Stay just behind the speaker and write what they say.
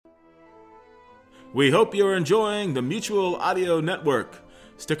We hope you're enjoying the Mutual Audio Network.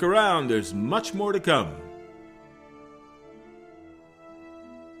 Stick around, there's much more to come.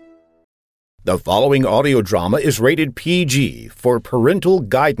 The following audio drama is rated PG for parental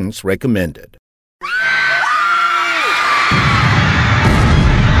guidance recommended.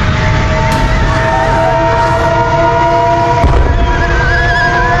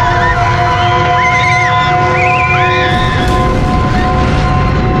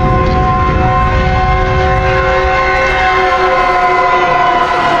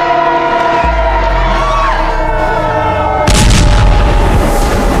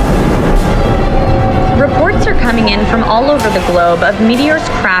 Coming in from all over the globe of meteors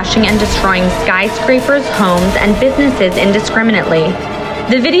crashing and destroying skyscrapers, homes, and businesses indiscriminately.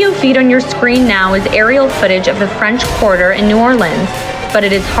 The video feed on your screen now is aerial footage of the French Quarter in New Orleans, but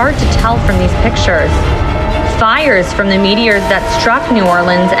it is hard to tell from these pictures. Fires from the meteors that struck New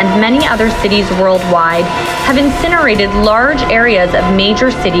Orleans and many other cities worldwide have incinerated large areas of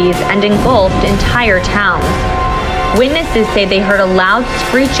major cities and engulfed entire towns. Witnesses say they heard a loud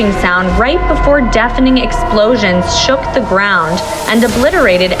screeching sound right before deafening explosions shook the ground and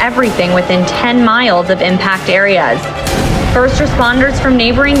obliterated everything within 10 miles of impact areas. First responders from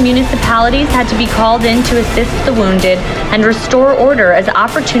neighboring municipalities had to be called in to assist the wounded and restore order as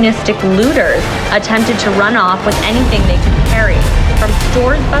opportunistic looters attempted to run off with anything they could carry, from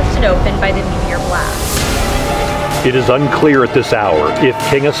stores busted open by the meteor blast. It is unclear at this hour if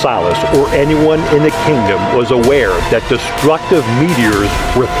King Asilas or anyone in the kingdom was aware that destructive meteors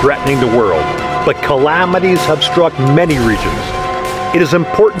were threatening the world, but calamities have struck many regions. It is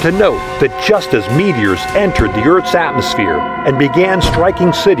important to note that just as meteors entered the Earth's atmosphere and began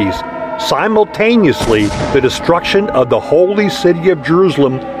striking cities, simultaneously the destruction of the holy city of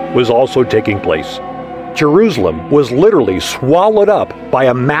Jerusalem was also taking place. Jerusalem was literally swallowed up by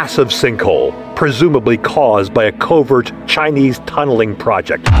a massive sinkhole, presumably caused by a covert Chinese tunneling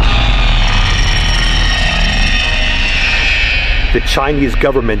project. The Chinese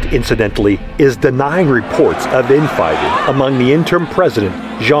government, incidentally, is denying reports of infighting among the interim president,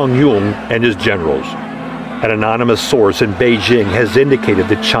 Zhang Yong, and his generals. An anonymous source in Beijing has indicated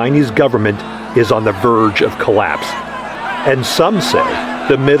the Chinese government is on the verge of collapse. And some say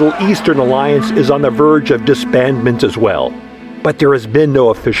the Middle Eastern alliance is on the verge of disbandment as well. But there has been no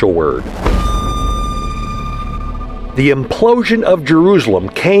official word. The implosion of Jerusalem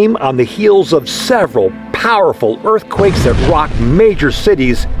came on the heels of several powerful earthquakes that rocked major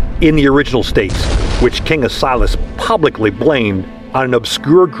cities in the original states, which King Asilas publicly blamed on an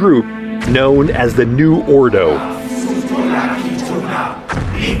obscure group known as the New Ordo.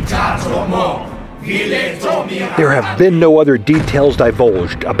 There have been no other details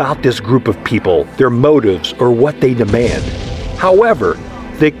divulged about this group of people, their motives, or what they demand. However,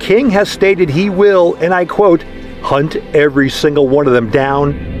 the king has stated he will, and I quote, hunt every single one of them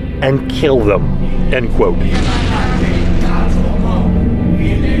down and kill them, end quote.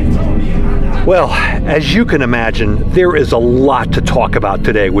 Well, as you can imagine, there is a lot to talk about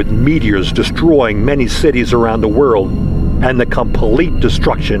today with meteors destroying many cities around the world and the complete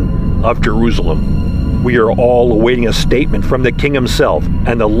destruction of Jerusalem. We are all awaiting a statement from the king himself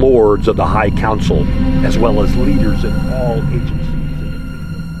and the lords of the High Council, as well as leaders in all agencies.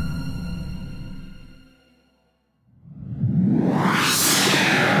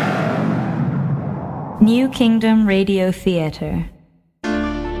 New Kingdom Radio Theater. The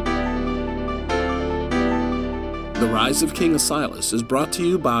Rise of King Asilas is brought to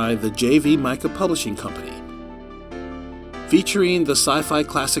you by the J.V. Micah Publishing Company, featuring the sci-fi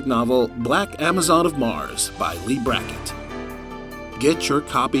classic novel Black Amazon of Mars by Lee Brackett. Get your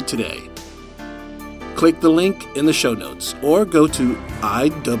copy today. Click the link in the show notes or go to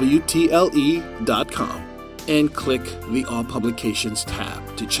iwtle.com and click the All Publications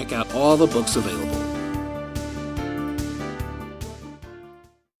tab to check out all the books available.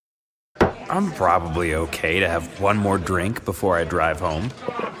 I'm probably okay to have one more drink before I drive home.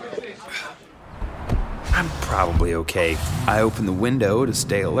 I'm probably okay. I open the window to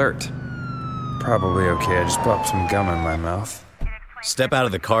stay alert. Probably okay. I just popped some gum in my mouth. Step out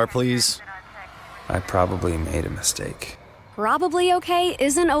of the car, please. I probably made a mistake. Probably okay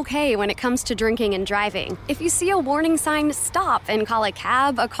isn't okay when it comes to drinking and driving. If you see a warning sign, stop and call a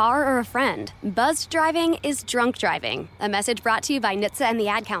cab, a car, or a friend. Buzzed driving is drunk driving. A message brought to you by NHTSA and the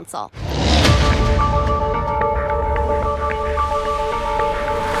Ad Council.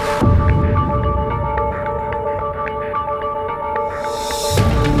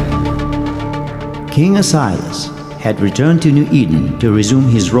 King Asilas had returned to New Eden to resume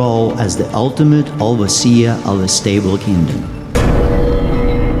his role as the ultimate overseer of a stable kingdom.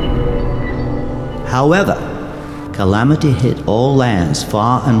 However, calamity hit all lands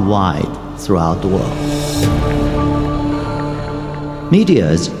far and wide throughout the world.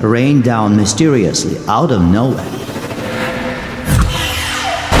 Meteors rained down mysteriously out of nowhere.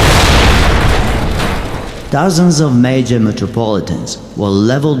 Dozens of major metropolitans were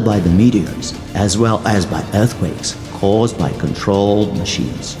leveled by the meteors, as well as by earthquakes caused by controlled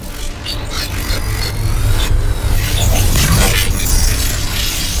machines.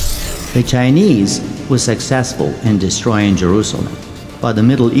 The Chinese were successful in destroying Jerusalem, but the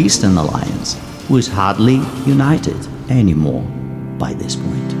Middle Eastern alliance was hardly united anymore by this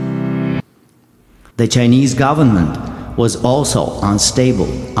point. The Chinese government was also unstable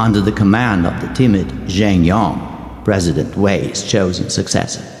under the command of the timid Zheng Yong, President Wei's chosen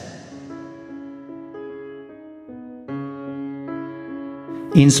successor.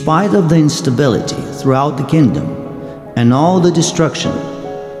 In spite of the instability throughout the kingdom and all the destruction,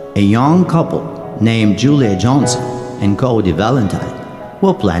 a young couple named Julia Johnson and Cody Valentine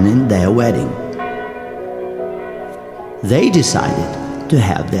were planning their wedding. They decided to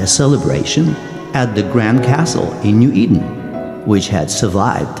have their celebration at the Grand Castle in New Eden, which had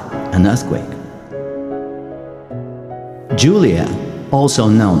survived an earthquake. Julia, also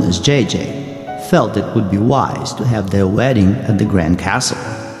known as JJ, felt it would be wise to have their wedding at the Grand Castle,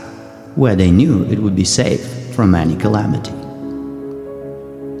 where they knew it would be safe from any calamity.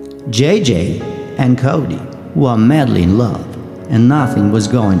 JJ and Cody were madly in love, and nothing was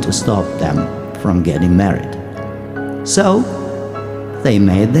going to stop them from getting married. So, they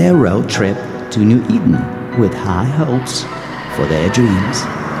made their road trip to New Eden with high hopes for their dreams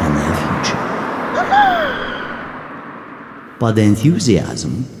and their future. But the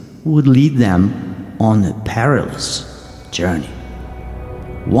enthusiasm would lead them on a perilous journey,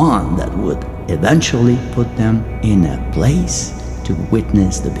 one that would eventually put them in a place to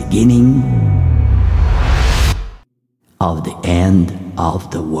witness the beginning of the end of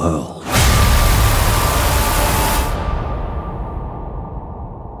the world.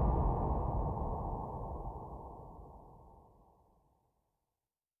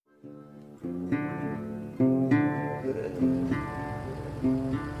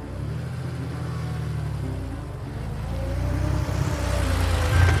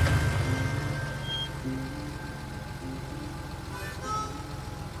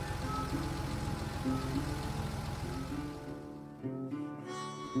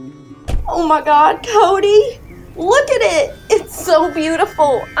 Oh my God, Cody! Look at it! It's so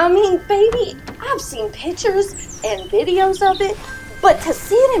beautiful! I mean, baby, I've seen pictures and videos of it, but to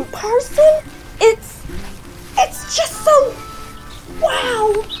see it in person, it's just so...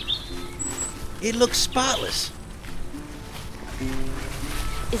 wow! It looks spotless.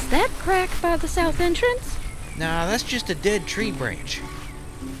 Is that crack by the south entrance? Nah, that's just a dead tree branch.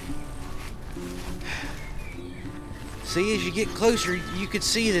 See, as you get closer, you could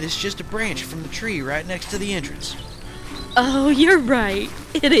see that it's just a branch from the tree right next to the entrance. Oh, you're right.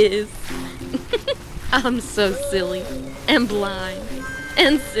 It is. I'm so silly and blind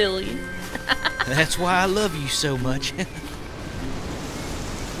and silly. That's why I love you so much.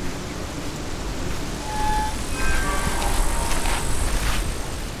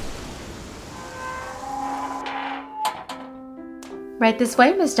 Right this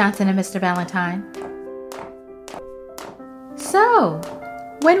way, Miss Johnson and Mr. Valentine. So,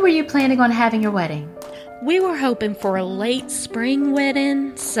 when were you planning on having your wedding? We were hoping for a late spring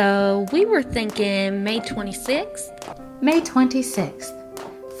wedding, so we were thinking May 26th. May 26th.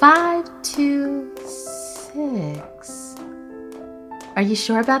 526. Are you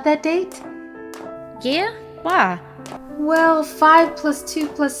sure about that date? Yeah? Why? Well, 5 plus 2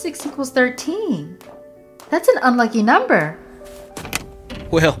 plus 6 equals 13. That's an unlucky number.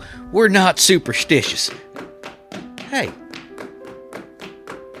 Well, we're not superstitious.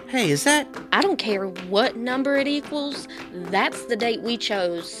 Hey, is that... I don't care what number it equals. That's the date we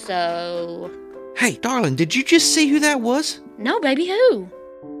chose, so... Hey, darling, did you just see who that was? No, baby, who?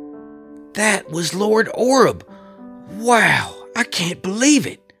 That was Lord Oreb. Wow, I can't believe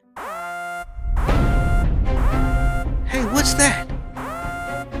it. Hey, what's that?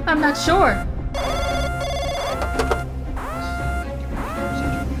 I'm not sure.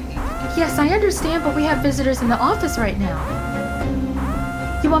 Yes, I understand, but we have visitors in the office right now.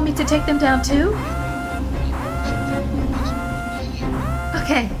 You want me to take them down too?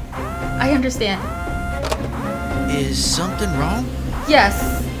 Okay, I understand. Is something wrong?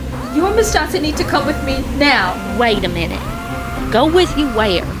 Yes. You and Miss Johnson need to come with me now. Wait a minute. Go with you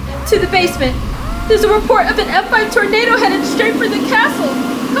where? To the basement. There's a report of an F5 tornado headed straight for the castle.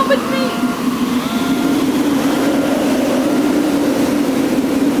 Come with me.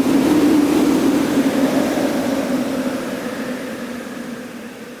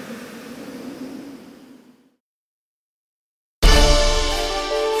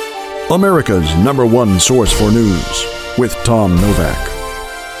 America's #1 source for news, with Tom Novak.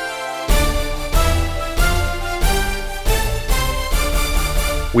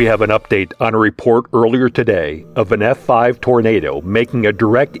 We have an update on a report earlier today of an F5 tornado making a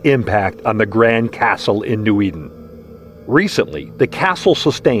direct impact on the Grand Castle in New Eden. Recently, the castle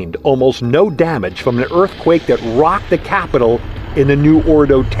sustained almost no damage from an earthquake that rocked the capital in the New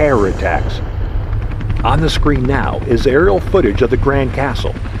Ordo terror attacks. On the screen now is aerial footage of the Grand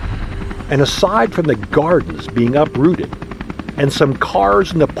Castle. And aside from the gardens being uprooted and some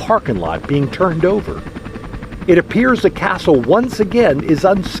cars in the parking lot being turned over, it appears the castle once again is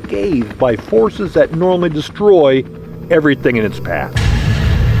unscathed by forces that normally destroy everything in its path.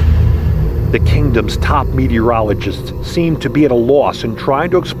 The kingdom's top meteorologists seem to be at a loss in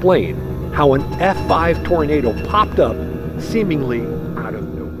trying to explain how an F5 tornado popped up seemingly out of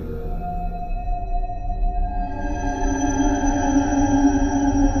nowhere.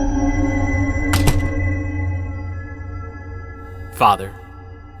 Father,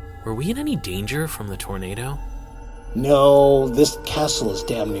 were we in any danger from the tornado? No, this castle is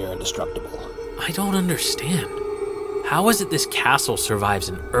damn near indestructible. I don't understand. How is it this castle survives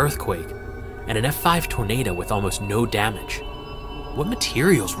an earthquake and an F5 tornado with almost no damage? What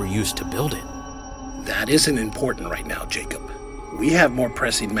materials were used to build it? That isn't important right now, Jacob. We have more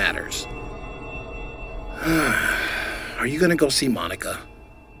pressing matters. Are you gonna go see Monica?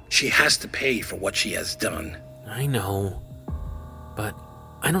 She has to pay for what she has done. I know, but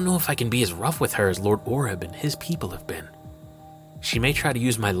I don't know if I can be as rough with her as Lord Oreb and his people have been. She may try to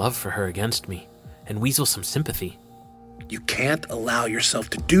use my love for her against me and weasel some sympathy. You can't allow yourself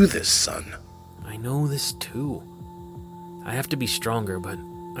to do this, son. I know this too. I have to be stronger, but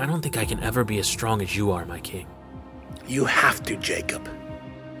I don't think I can ever be as strong as you are, my king. You have to, Jacob.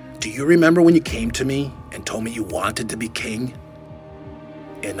 Do you remember when you came to me and told me you wanted to be king?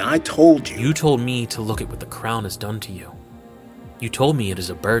 And I told you... You told me to look at what the crown has done to you. You told me it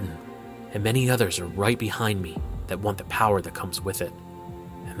is a burden, and many others are right behind me that want the power that comes with it.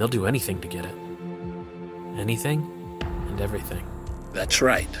 And they'll do anything to get it. Anything and everything. That's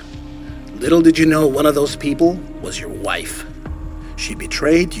right. Little did you know one of those people was your wife. She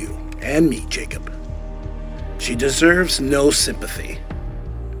betrayed you and me, Jacob. She deserves no sympathy.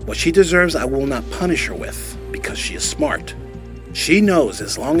 What she deserves I will not punish her with, because she is smart. She knows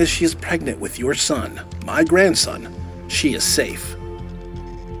as long as she is pregnant with your son, my grandson, she is safe.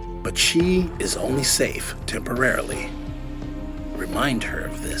 But she is only safe temporarily. Remind her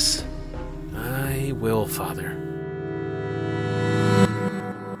of this. I will, Father.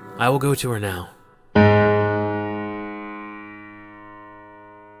 I will go to her now.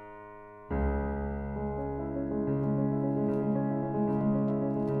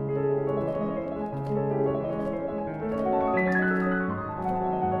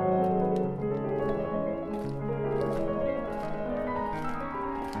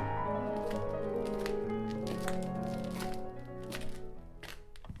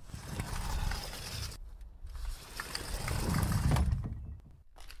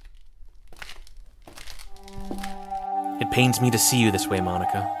 It pains me to see you this way,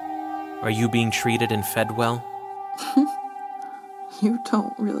 Monica. Are you being treated and fed well? You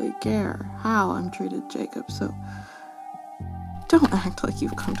don't really care how I'm treated, Jacob, so don't act like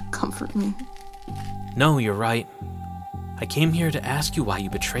you've come to comfort me. No, you're right. I came here to ask you why you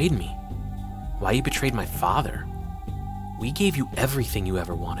betrayed me. Why you betrayed my father. We gave you everything you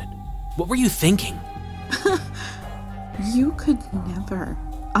ever wanted. What were you thinking? You could never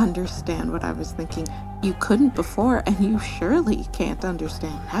understand what I was thinking. You couldn't before, and you surely can't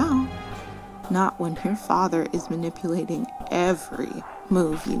understand now. Not when your father is manipulating every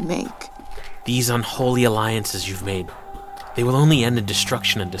move you make. These unholy alliances you've made, they will only end in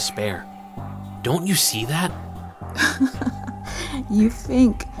destruction and despair. Don't you see that? You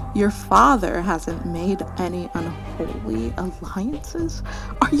think your father hasn't made any unholy alliances?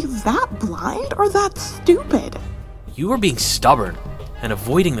 Are you that blind or that stupid? You are being stubborn and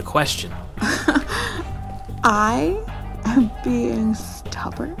avoiding the question. I am being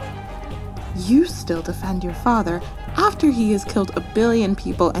stubborn? You still defend your father after he has killed 1 billion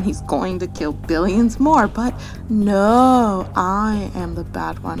people and he's going to kill billions more, but no, I am the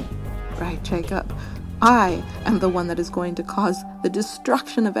bad one. Right, Jacob? I am the one that is going to cause the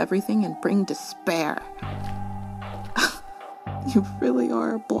destruction of everything and bring despair. You really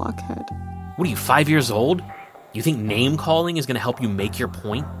are a blockhead. What are you, 5 years old? You think name-calling is going to help you make your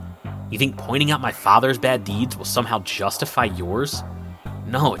point? You think pointing out my father's bad deeds will somehow justify yours?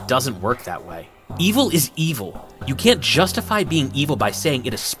 No, it doesn't work that way. Evil is evil. You can't justify being evil by saying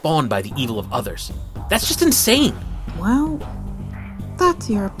it is spawned by the evil of others. That's just insane. Well, that that's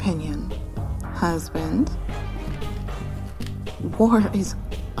your opinion, husband. War is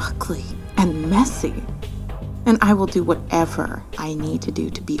ugly and messy, and I will do whatever I need to do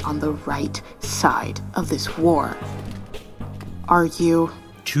to be on the right side of this war. Are you?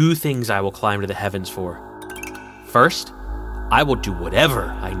 2 things I will climb to the heavens for. First, I will do whatever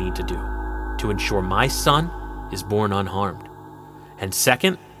I need to do to ensure my son is born unharmed. And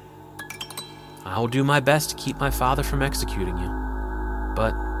second, I will do my best to keep my father from executing you.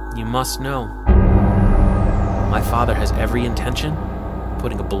 But you must know, my father has every intention of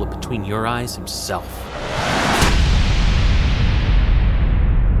putting a bullet between your eyes himself.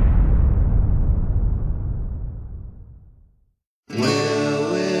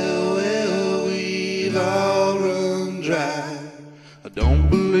 Well, we've all run dry. I don't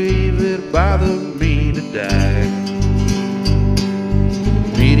believe it bothered me to die.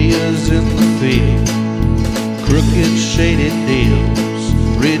 Media's in the field, crooked, shady deals,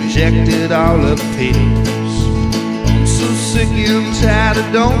 rejected all appeals. I'm so sick and tired,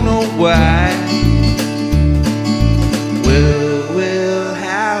 I don't know why. Well,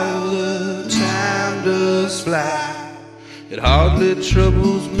 how the time does fly. It hardly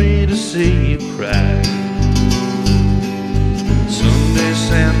troubles me to see you cry. Someday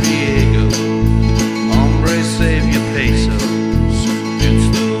San Diego, hombre save your pesos. It's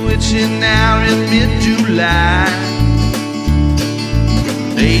the witching hour in mid-July.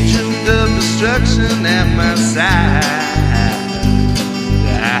 Agent of destruction at my side.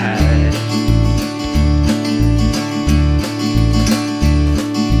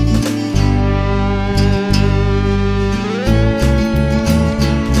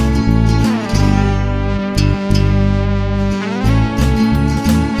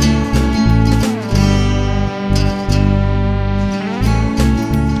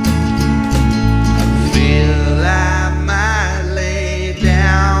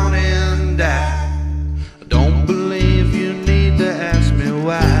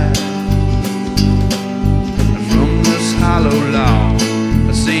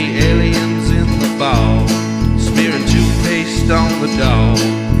 On the dog,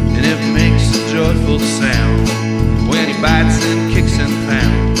 and it makes a joyful sound when he bites and kicks and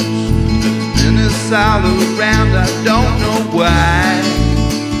pounds. There's menace all around, I don't know why.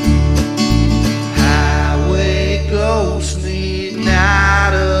 Highway ghosts need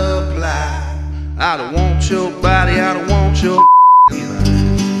not apply. I don't want your body, I don't want your life.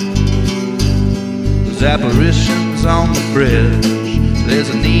 There's apparitions on the bridge, there's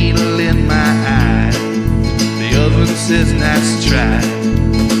a needle in my eye. The oven says nice try,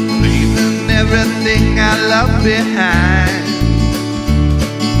 leaving everything I love behind.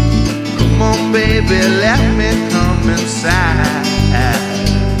 Come on baby, let me come inside.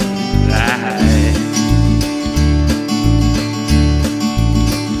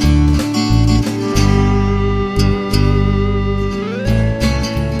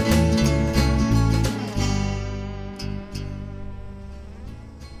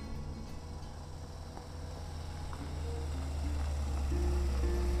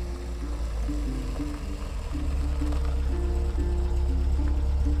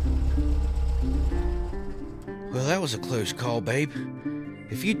 Well, that was a close call, babe.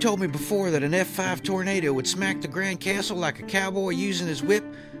 If you told me before that an F5 tornado would smack the Grand Castle like a cowboy using his whip,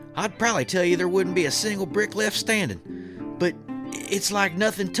 I'd probably tell you there wouldn't be a single brick left standing. But it's like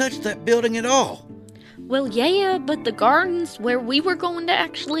nothing touched that building at all. Well, yeah, but the gardens where we were going to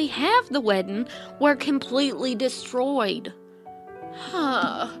actually have the wedding were completely destroyed.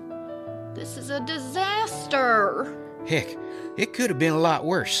 This is a disaster. Heck, it could have been a lot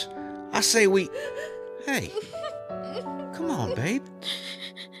worse. I say we... Hey, come on, babe.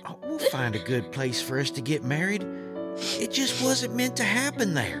 We'll find a good place for us to get married. It just wasn't meant to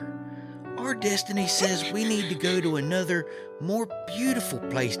happen there. Our destiny says we need to go to another, more beautiful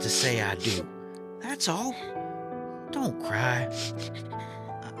place to say I do. That's all. Don't cry.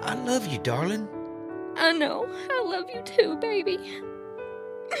 I love you, darling. I know. I love you too, baby.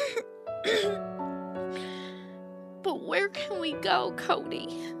 But where can we go, Cody?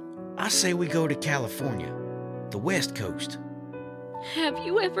 I say we go to California, the West Coast. Have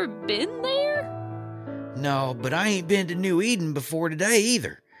you ever been there? No, but I ain't been to New Eden before today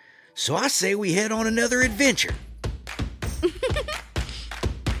either. So I say we head on another adventure.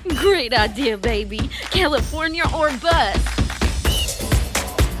 Great idea, baby. California or bust.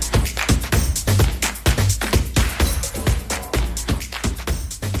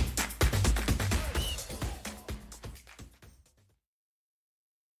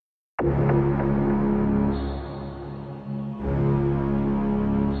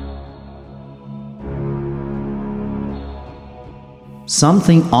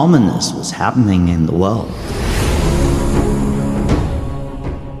 Something ominous was happening in the world.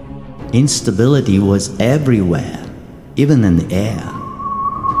 Instability was everywhere, even in the air.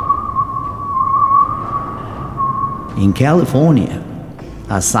 In California,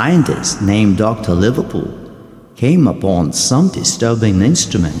 a scientist named Dr. Liverpool came upon some disturbing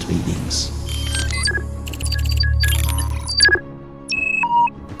instrument readings.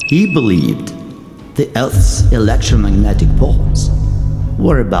 He believed the Earth's electromagnetic poles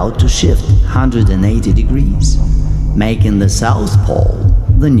were about to shift 180 degrees, making the South Pole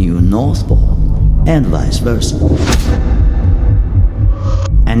the new North Pole, and vice versa.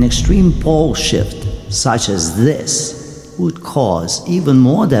 An extreme pole shift such as this would cause even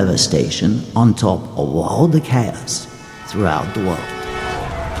more devastation on top of all the chaos throughout the world.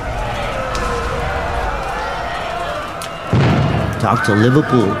 Dr.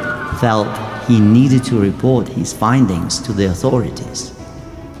 Liverpool felt he needed to report his findings to the authorities.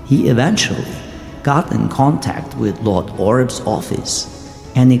 He eventually got in contact with Lord Orb's office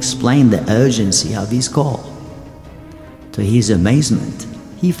and explained the urgency of his call. To his amazement,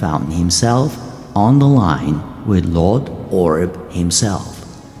 he found himself on the line with Lord Orb himself,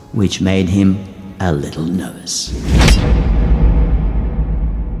 which made him a little nervous.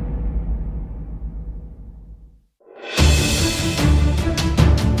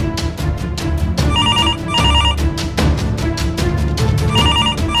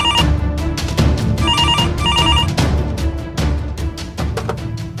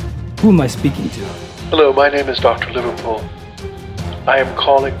 Who am I speaking to? Hello, my name is Dr. Liverpool. I am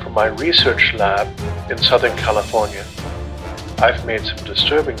calling from my research lab in Southern California. I've made some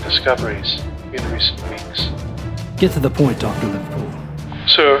disturbing discoveries in recent weeks. Get to the point, Dr. Liverpool.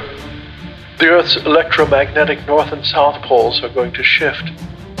 Sir, the Earth's electromagnetic north and south poles are going to shift,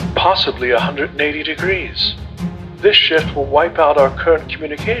 possibly 180 degrees. This shift will wipe out our current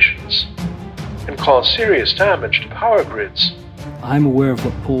communications and cause serious damage to power grids. I'm aware of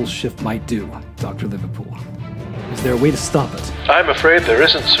what pole shift might do, Dr. Liverpool. Is there a way to stop it? I'm afraid there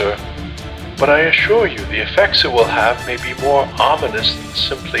isn't, sir. But I assure you the effects it will have may be more ominous than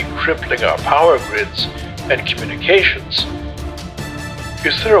simply crippling our power grids and communications.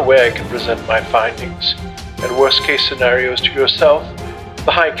 Is there a way I can present my findings and worst-case scenarios to yourself,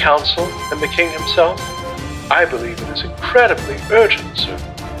 the High Council, and the King himself? I believe it is incredibly urgent, sir.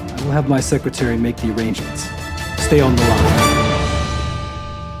 I will have my secretary make the arrangements. Stay on the line.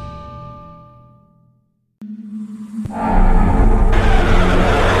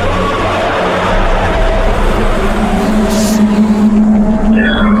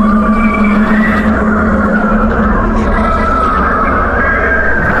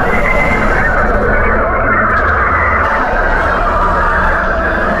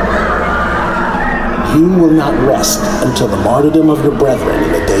 You will not rest until the martyrdom of your brethren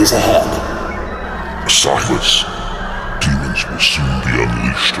in the days ahead. Silas, demons will soon be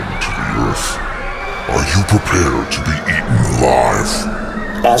unleashed onto the earth. Are you prepared to be eaten alive?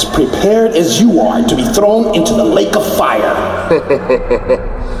 As prepared as you are to be thrown into the lake of fire.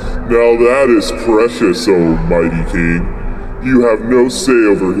 Now that is precious, O mighty king. You have no say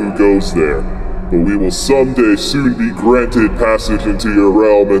over who goes there, but we will someday soon be granted passage into your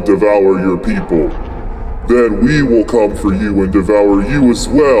realm and devour your people. Then we will come for you and devour you as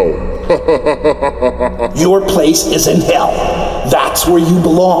well. Your place is in hell. That's where you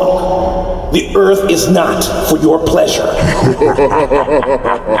belong. The earth is not for your pleasure.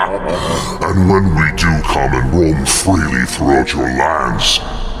 And when we do come and roam freely throughout your lands,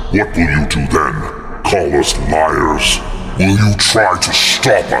 what will you do then? Call us liars? Will you try to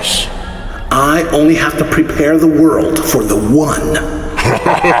stop us? I only have to prepare the world for the one.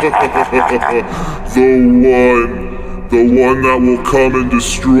 The one that will come and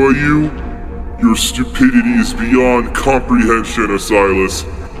destroy you? Your stupidity is beyond comprehension, Silas.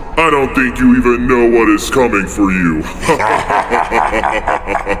 I don't think you even know what is coming for you.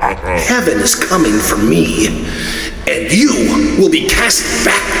 Heaven is coming for me, and you will be cast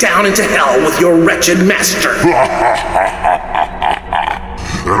back down into hell with your wretched master.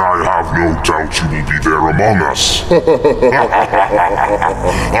 And I have no doubt you will be there among us.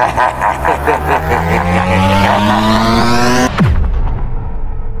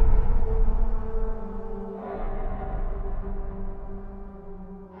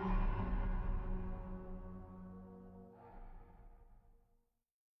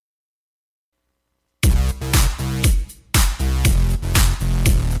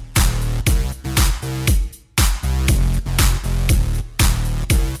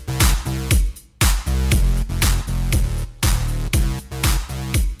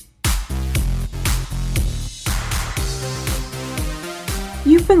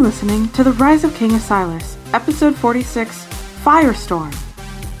 listening to The Rise of King Asilas, Episode 46, Firestorm,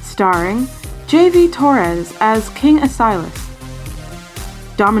 starring J.V. Torres as King Asilas,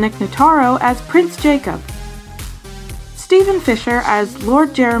 Dominic Nataro as Prince Jacob, Stephen Fisher as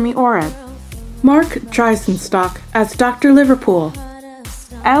Lord Jeremy Oreb, Mark Dreisenstock as Dr. Liverpool,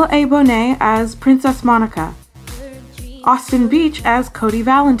 L.A. Bonet as Princess Monica, Austin Beach as Cody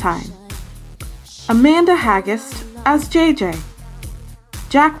Valentine, Amanda Haggist as JJ,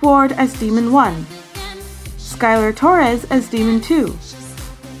 Jack Ward as Demon 1, Skylar Torres as Demon 2,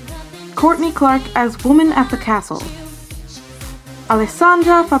 Courtney Clark as Woman at the Castle,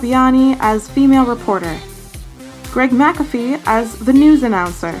 Alessandra Fabiani as Female Reporter, Greg McAfee as the News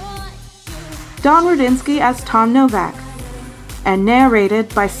Announcer, Don Rudinsky as Tom Novak, and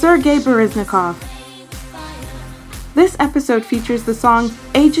narrated by Sergei Bereznikov. This episode features the song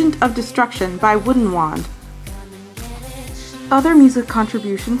Agent of Destruction by Wooden Wand. Other music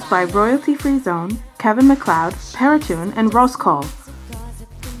contributions by Royalty Free Zone, Kevin MacLeod, Paratune, and Roskol.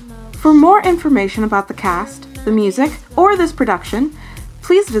 For more information about the cast, the music, or this production,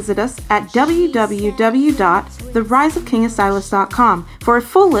 please visit us at www.theriseofkingasilas.com for a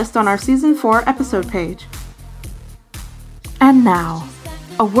full list on our Season 4 episode page. And now,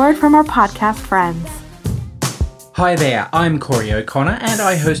 a word from our podcast friends. Hi there, I'm Corey O'Connor and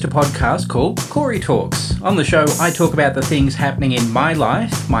I host a podcast called Corey Talks. On the show, I talk about the things happening in my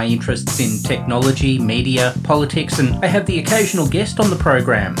life, my interests in technology, media, politics, and I have the occasional guest on the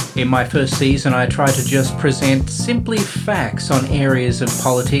program. In my first season, I try to just present simply facts on areas of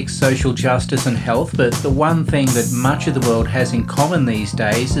politics, social justice, and health, but the one thing that much of the world has in common these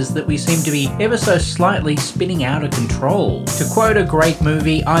days is that we seem to be ever so slightly spinning out of control. To quote a great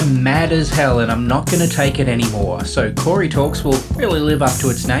movie, I'm mad as hell and I'm not going to take it anymore. So Corey Talks will really live up to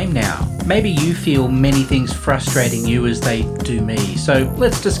its name now. Maybe you feel many things frustrating you as they do me, so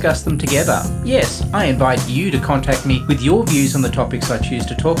let's discuss them together. Yes, I invite you to contact me with your views on the topics I choose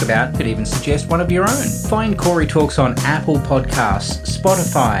to talk about, could even suggest one of your own. Find Corey Talks on Apple Podcasts,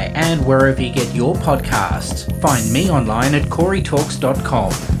 Spotify, and wherever you get your podcasts. Find me online at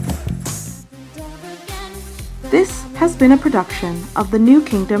CoreyTalks.com. This has been a production of the New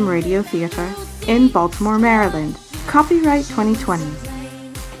Kingdom Radio Theatre in Baltimore, Maryland. Copyright 2020.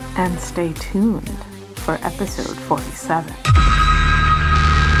 And stay tuned for episode 47.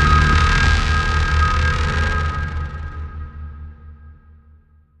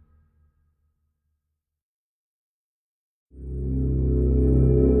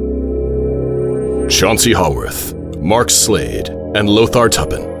 Chauncey Haworth, Mark Slade, and Lothar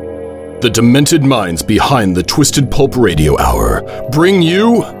Tuppen, the demented minds behind the Twisted Pulp Radio Hour, bring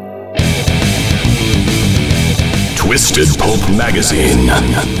you Twisted Pulp Magazine.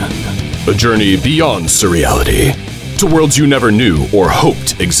 A journey beyond surreality to worlds you never knew or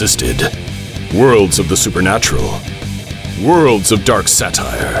hoped existed. Worlds of the supernatural. Worlds of dark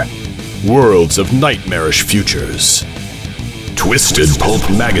satire. Worlds of nightmarish futures. Twisted Pulp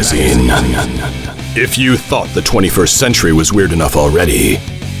Magazine. If you thought the 21st century was weird enough already,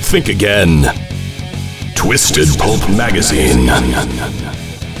 think again. Twisted Pulp Magazine.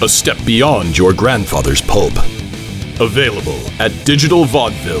 A step beyond your grandfather's pulp. Available at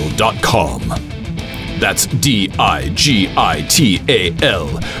digitalvaudeville.com. That's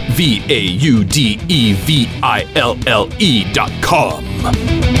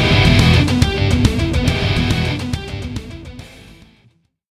DIGITALVAUDEVILLE.com.